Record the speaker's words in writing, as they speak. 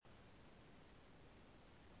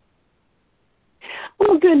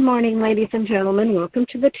Good morning, ladies and gentlemen. Welcome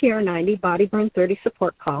to the TR90 Body Burn 30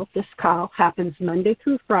 support call. This call happens Monday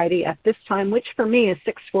through Friday at this time, which for me is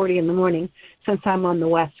 6:40 in the morning since I'm on the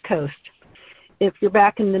West Coast. If you're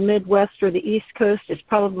back in the Midwest or the East Coast, it's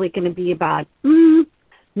probably going to be about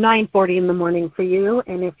 9:40 in the morning for you.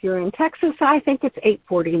 And if you're in Texas, I think it's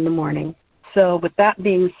 8:40 in the morning. So with that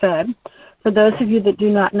being said, for those of you that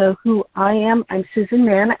do not know who I am, I'm Susan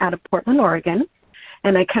Mann out of Portland, Oregon.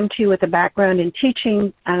 And I come to you with a background in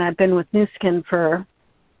teaching, and I've been with Nu Skin for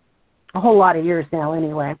a whole lot of years now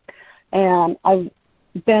anyway. And I've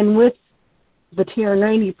been with the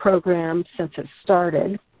TR90 program since it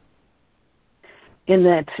started, in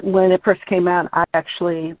that when it first came out, I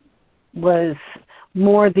actually was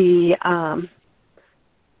more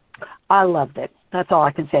I loved it. That's all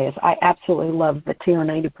I can say is I absolutely loved the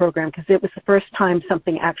TR90 program because it was the first time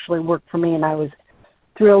something actually worked for me, and I was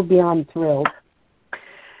thrilled beyond thrilled.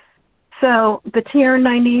 So the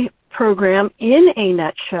TR90 program in a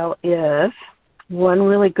nutshell is one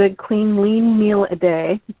really good, clean, lean meal a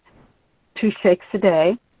day, 2 shakes a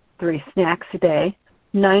day, 3 snacks a day,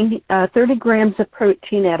 30 grams of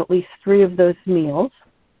protein at least 3 of those meals,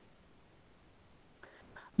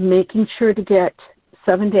 making sure to get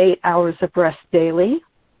 7 to 8 hours of rest daily,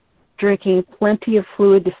 drinking plenty of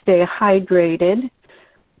fluid to stay hydrated.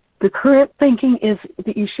 The current thinking is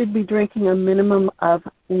that you should be drinking a minimum of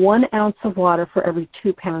 1 ounce of water for every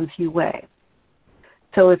 2 pounds you weigh.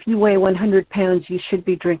 So if you weigh 100 pounds, you should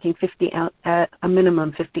be drinking a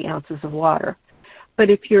minimum 50 ounces of water.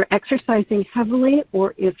 But if you're exercising heavily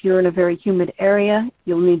or if you're in a very humid area,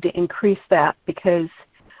 you'll need to increase that because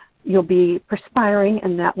you'll be perspiring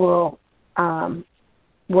and that will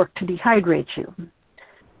work to dehydrate you.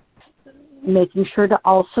 Making sure to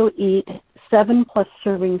also eat 7+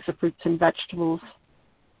 servings of fruits and vegetables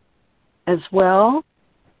as well.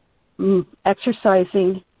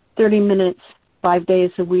 Exercising 30 minutes, 5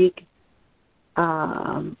 days a week,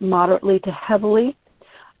 moderately to heavily.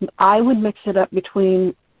 I would mix it up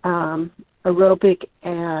between aerobic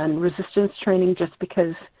and resistance training just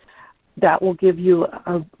because that will give you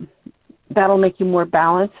that'll make you more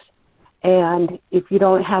balanced. And if you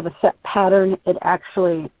don't have a set pattern, it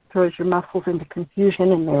actually throws your muscles into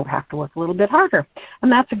confusion and they'll have to work a little bit harder.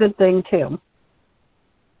 And that's a good thing too.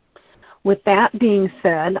 With that being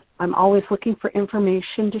said, I'm always looking for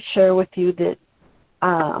information to share with you that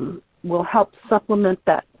will help supplement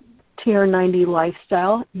that TR90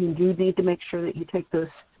 lifestyle. You do need to make sure that you take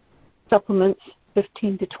those supplements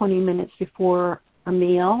 15 to 20 minutes before a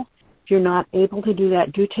meal. If you're not able to do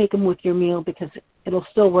that, do take them with your meal because it'll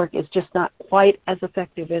still work. It's just not quite as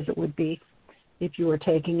effective as it would be if you were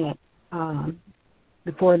taking it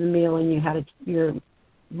before the meal and your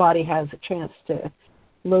body has a chance to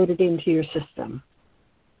load it into your system.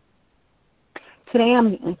 Today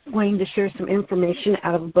I'm going to share some information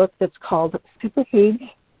out of a book that's called Superfoods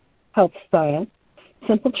Health Style,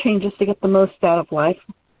 Simple Changes to Get the Most Out of Life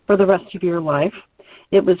for the Rest of Your Life.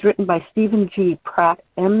 It was written by Stephen G. Pratt,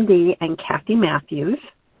 MD, and Kathy Matthews.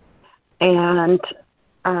 And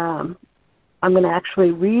I'm going to actually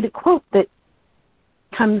read a quote that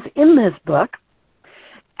comes in this book.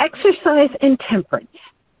 Exercise and temperance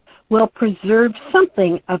will preserve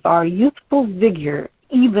something of our youthful vigor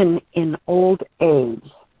even in old age.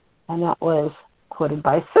 And that was quoted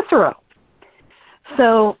by Cicero.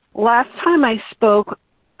 So last time I spoke,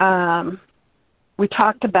 we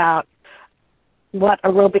talked about what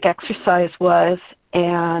aerobic exercise was,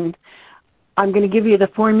 and I'm going to give you the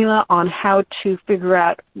formula on how to figure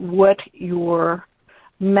out what your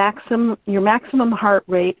maximum heart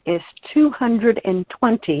rate is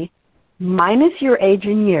 220 minus your age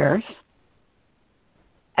in years,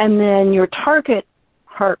 and then your target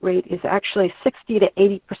heart rate is actually 60 to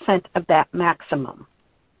 80% of that maximum.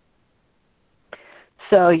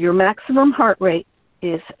 So your maximum heart rate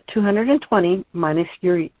is 220 minus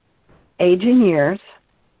your age in years,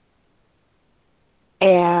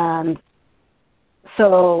 and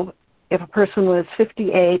so if a person was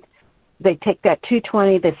 58, they take that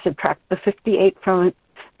 220, they subtract the 58 from it.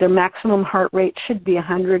 Their maximum heart rate should be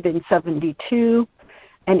 172,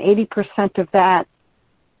 and 80% of that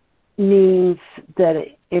means that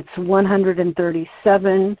it's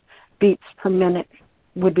 137 beats per minute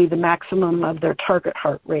would be the maximum of their target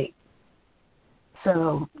heart rate.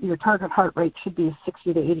 So your target heart rate should be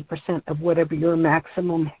 60 to 80% of whatever your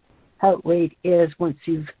maximum heart rate is once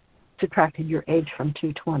you've subtracted your age from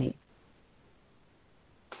 220.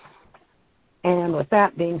 And with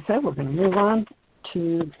that being said, we're going to move on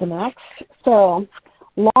to the next. So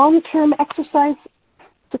long-term exercise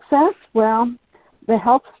success, well, The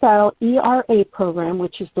Health Style ERA program,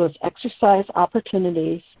 which is those exercise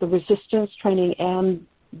opportunities, the resistance training, and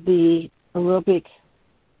the aerobic,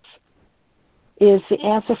 is the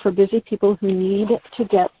answer for busy people who need to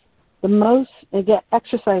get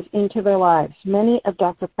exercise into their lives. Many of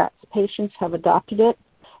Dr. Pratt's patients have adopted it.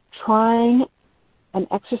 Trying an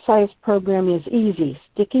exercise program is easy.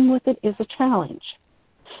 Sticking with it is a challenge.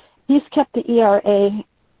 He's kept the ERA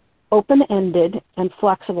open-ended and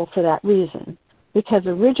flexible for that reason, because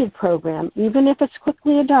a rigid program, even if it's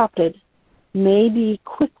quickly adopted, may be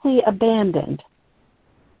quickly abandoned.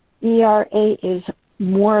 ERA is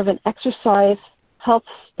more of an exercise health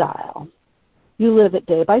style. You live it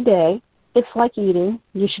day by day. It's like eating.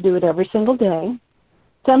 You should do it every single day.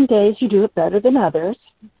 Some days you do it better than others,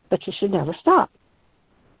 but you should never stop.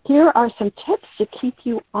 Here are some tips to keep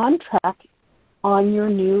you on track on your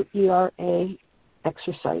new ERA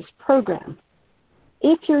exercise program.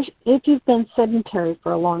 If you've been sedentary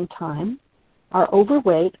for a long time, are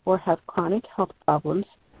overweight, or have chronic health problems,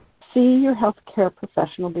 see your health care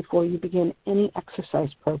professional before you begin any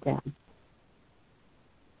exercise program.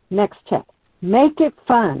 Next tip, make it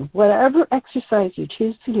fun. Whatever exercise you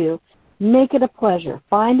choose to do, make it a pleasure.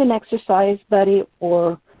 Find an exercise buddy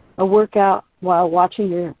or a workout while watching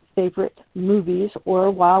your favorite movies or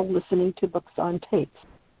while listening to books on tapes.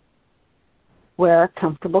 Wear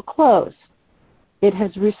comfortable clothes. It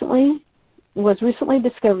was recently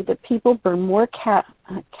discovered that people burn more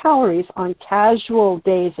calories on casual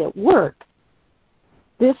days at work.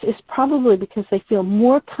 This is probably because they feel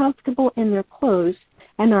more comfortable in their clothes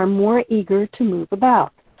and are more eager to move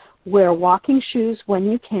about. Wear walking shoes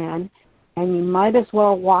when you can, and you might as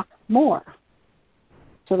well walk more.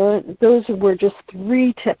 So those were just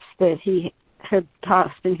 3 tips that he had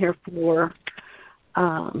tossed in here for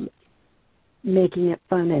making it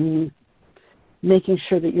fun and making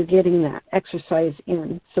sure that you're getting that exercise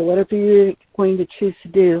in. So whatever you're going to choose to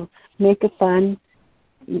do, make it fun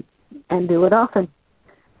and do it often.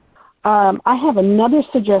 I have another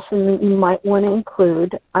suggestion that you might want to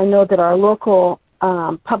include. I know that our local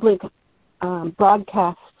public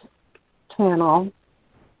broadcast channel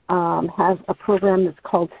has a program that's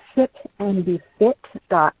called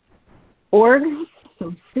sitandbefit.org.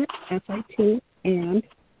 So sit, S-I-T, and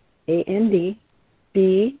A-N-D-B-B-E,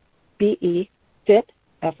 fit,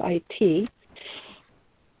 F-I-T.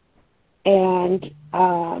 And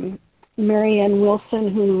Marianne Wilson,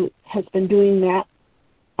 who has been doing that,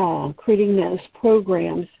 creating those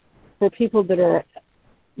programs for people that are,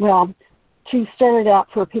 well, she started out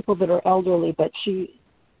for people that are elderly, but she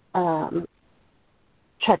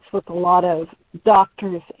checks with a lot of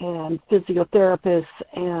doctors and physiotherapists,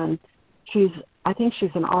 and I think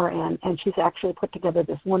she's an RN, and she's actually put together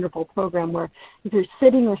this wonderful program where if you're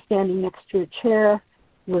sitting or standing next to a chair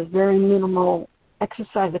with very minimal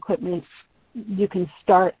exercise equipment, you can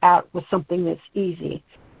start out with something that's easy.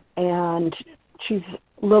 And she's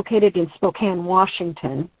located in Spokane,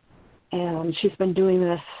 Washington, and she's been doing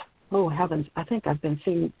this, oh heavens, I think I've been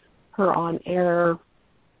seeing her on air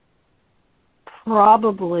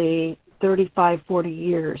probably 35, 40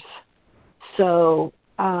 years. So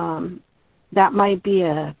that might be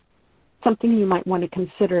something you might want to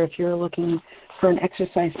consider if you're looking for an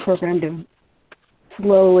exercise program to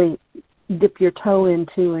slowly dip your toe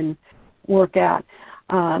into and work out.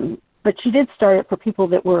 But she did start it for people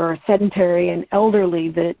that were sedentary and elderly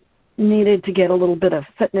that needed to get a little bit of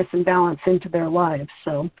fitness and balance into their lives.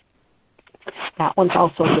 So that one's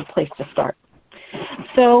also a good place to start.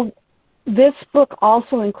 So this book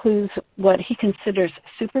also includes what he considers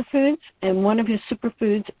superfoods, and one of his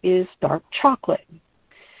superfoods is dark chocolate.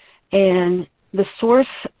 And the source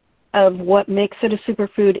of what makes it a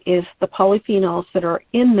superfood is the polyphenols that are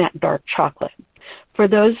in that dark chocolate. For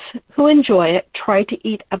those who enjoy it, try to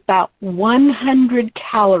eat about 100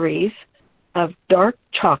 calories of dark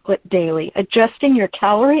chocolate daily, adjusting your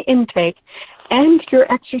calorie intake and your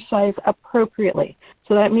exercise appropriately.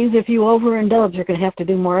 So that means if you overindulge, you're going to have to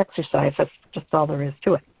do more exercise. That's just all there is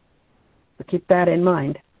to it. So keep that in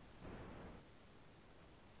mind.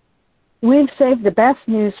 We've saved the best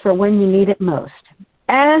news for when you need it most.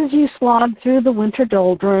 As you slog through the winter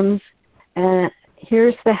doldrums,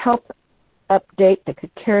 here's the health update that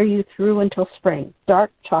could carry you through until spring.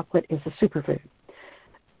 Dark chocolate is a superfood.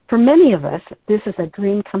 For many of us, this is a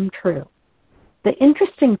dream come true. The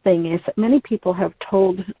interesting thing is that many people have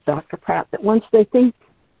told Dr. Pratt that once they think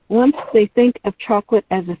of chocolate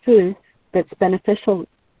as a food that's beneficial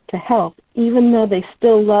to health, even though they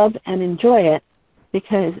still love and enjoy it,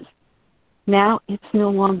 because now it's no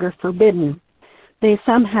longer forbidden, they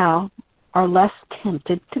somehow are less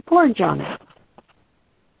tempted to gorge on it.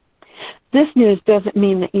 This news doesn't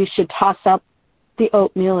mean that you should toss out the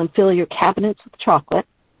oatmeal and fill your cabinets with chocolate.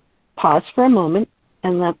 Pause for a moment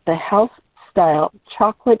and let the health style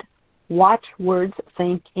chocolate watchwords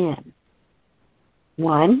sink in.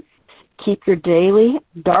 1. Keep your daily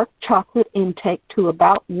dark chocolate intake to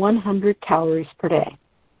about 100 calories per day.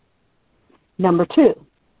 Number 2.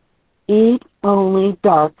 Eat only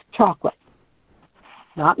dark chocolate.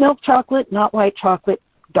 Not milk chocolate, not white chocolate,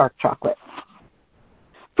 dark chocolate.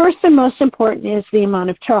 First and most important is the amount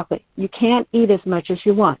of chocolate. You can't eat as much as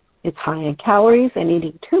you want. It's high in calories, and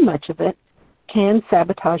eating too much of it can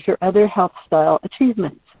sabotage your other health style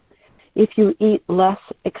achievements. If you eat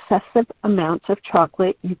excessive amounts of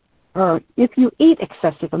chocolate,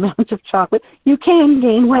 you can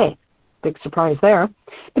gain weight. Big surprise there.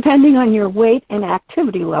 Depending on your weight and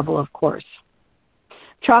activity level, of course.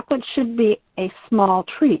 Chocolate should be a small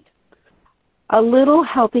treat, a little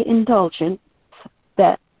healthy indulgence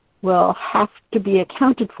that will have to be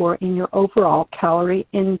accounted for in your overall calorie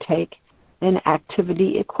intake and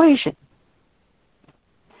activity equation.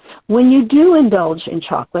 When you do indulge in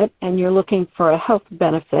chocolate and you're looking for a health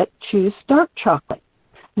benefit, choose dark chocolate.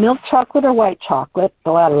 Milk chocolate or white chocolate,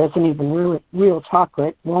 the latter isn't even real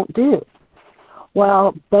chocolate, won't do.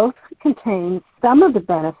 While both contain some of the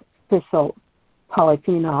beneficial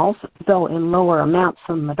polyphenols, though in lower amounts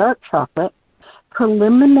than the dark chocolate,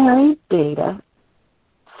 preliminary data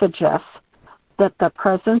suggests that the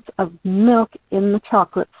presence of milk in the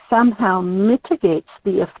chocolate somehow mitigates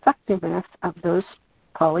the effectiveness of those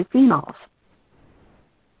polyphenols.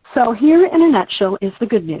 So here in a nutshell is the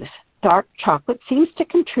good news. Dark chocolate seems to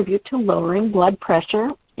contribute to lowering blood pressure,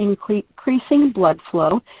 increasing blood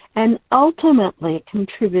flow, and ultimately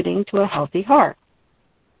contributing to a healthy heart.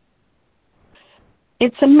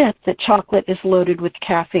 It's a myth that chocolate is loaded with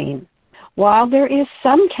caffeine. While there is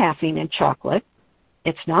some caffeine in chocolate,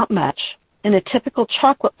 it's not much. In a typical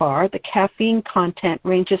chocolate bar, the caffeine content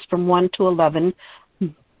ranges from 1 to 11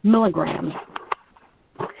 milligrams.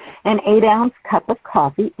 An 8-ounce cup of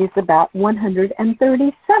coffee is about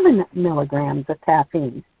 137 milligrams of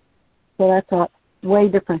caffeine. So that's way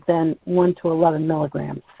different than 1 to 11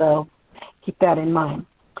 milligrams. So keep that in mind.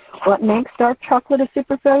 What makes dark chocolate a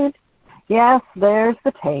superfood? Yes, there's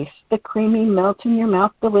the taste, the creamy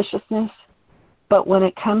melt-in-your-mouth deliciousness. But when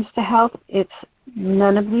it comes to health, it's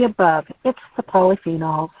none of the above. It's the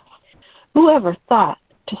polyphenols. Whoever thought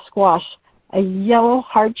to squash a yellow,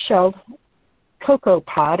 hard-shelled cocoa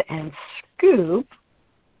pod and scoop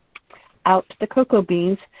out the cocoa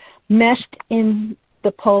beans meshed in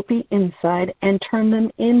the pulpy inside and turn them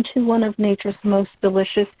into one of nature's most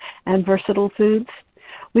delicious and versatile foods?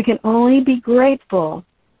 We can only be grateful.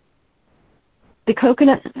 The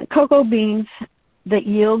cocoa beans that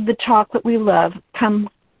yield the chocolate we love come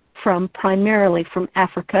primarily from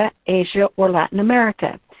Africa, Asia, or Latin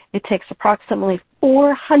America. It takes approximately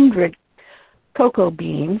 400 cocoa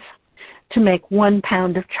beans to make 1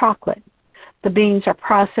 pound of chocolate. The beans are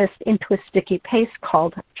processed into a sticky paste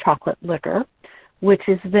called chocolate liquor, which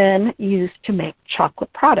is then used to make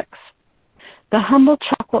chocolate products. The humble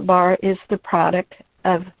chocolate bar is the product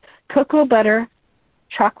of cocoa butter,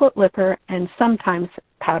 chocolate liquor, and sometimes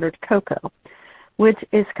powdered cocoa, which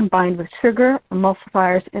is combined with sugar,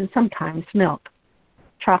 emulsifiers, and sometimes milk.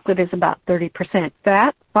 Chocolate is about 30%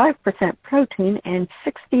 fat, 5% protein, and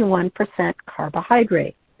 61%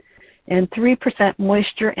 carbohydrate, and 3%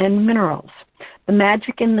 moisture and minerals. The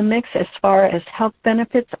magic in the mix as far as health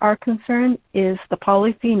benefits are concerned is the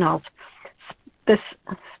polyphenols,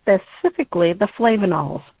 specifically the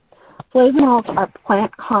flavonols. Flavonols are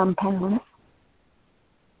plant compounds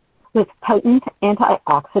with potent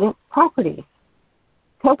antioxidant properties.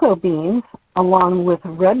 Cocoa beans, along with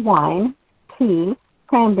red wine, tea,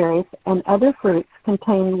 cranberries, and other fruits,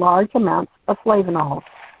 contain large amounts of flavonols.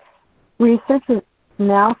 Research is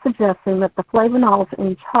now suggesting that the flavonols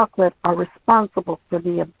in chocolate are responsible for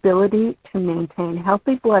the ability to maintain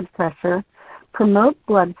healthy blood pressure, promote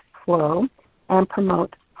blood flow, and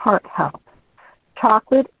promote heart health.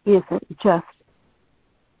 Chocolate isn't just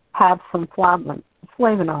have some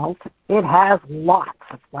flavonols, it has lots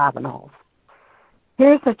of flavonols.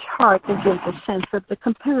 Here's a chart that gives a sense of the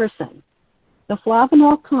comparison. The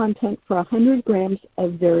flavanol content for 100 grams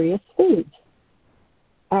of various foods.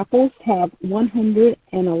 Apples have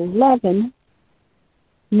 111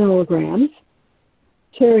 milligrams.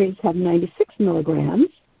 Cherries have 96 milligrams.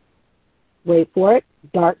 Wait for it,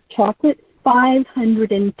 dark chocolate,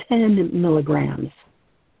 510 milligrams.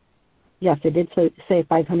 Yes, I did say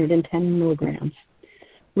 510 milligrams.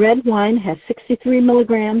 Red wine has 63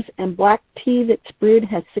 milligrams, and black tea that's brewed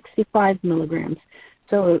has 65 milligrams.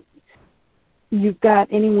 So you've got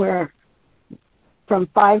anywhere from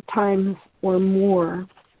 5 times or more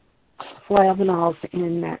flavanols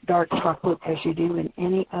in that dark chocolate as you do in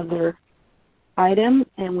any other item.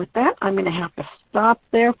 And with that, I'm going to have to stop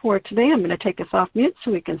there for today. I'm going to take us off mute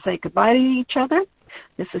so we can say goodbye to each other.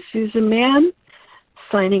 This is Susan Mann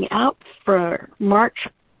signing out for March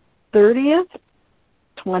 30th,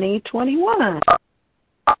 2021.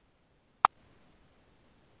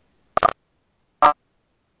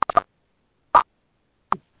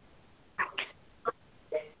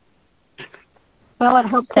 Well, it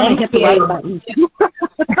helps when I hit the right button.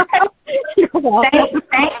 You're welcome.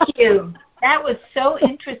 Thank you. That was so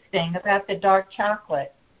interesting about the dark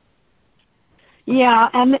chocolate. Yeah,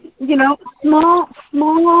 and, you know,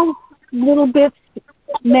 small little bits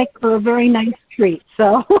make for a very nice treat.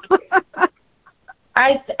 So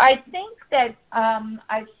I think that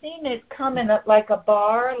I've seen it come in like a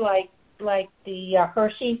bar, like the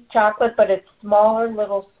Hershey's chocolate, but it's smaller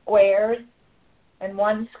little squares. And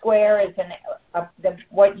one square is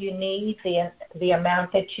what you need, the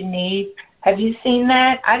amount that you need. Have you seen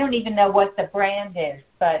that? I don't even know what the brand is,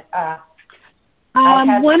 but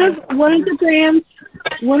one of the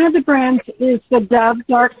brands is the Dove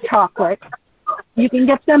Dark Chocolate. You can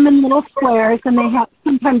get them in little squares, and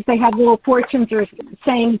sometimes they have little fortunes or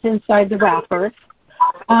sayings inside the wrapper.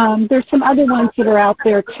 There's some other ones that are out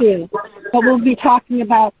there too, but we'll be talking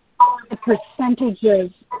about the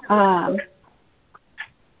percentages.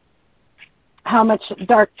 How much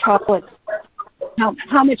dark chocolate,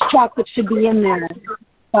 how much chocolate should be in there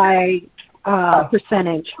by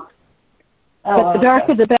percentage. But the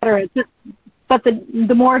darker the better. But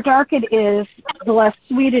the more dark it is, the less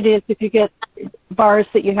sweet it is if you get bars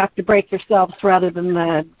that you have to break yourselves rather than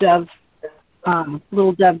the Dove,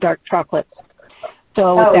 little Dove dark chocolates.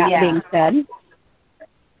 So with that being said.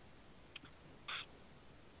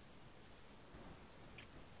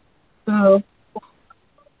 So,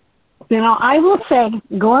 you know, I will say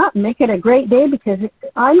go out and make it a great day because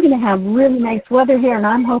I'm going to have really nice weather here, and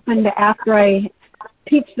I'm hoping that after I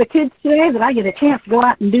teach the kids today that I get a chance to go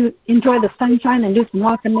out and enjoy the sunshine and do some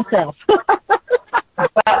walking myself.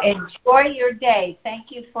 Well, enjoy your day. Thank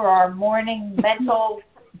you for our morning mental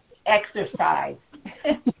exercise.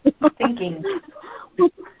 Thinking.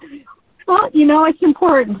 Well, you know, it's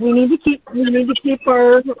important. We need to keep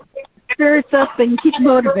our spirits up and keep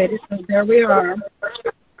motivated. So there we are.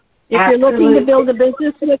 If you're looking to build a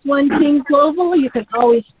business with One Team Global, you can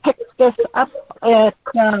always pick this up at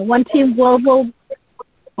One Team Global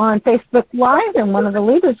on Facebook Live, and one of the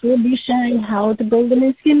leaders will be sharing how to build a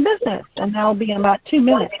new skin business, and that will be in about 2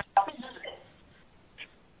 minutes.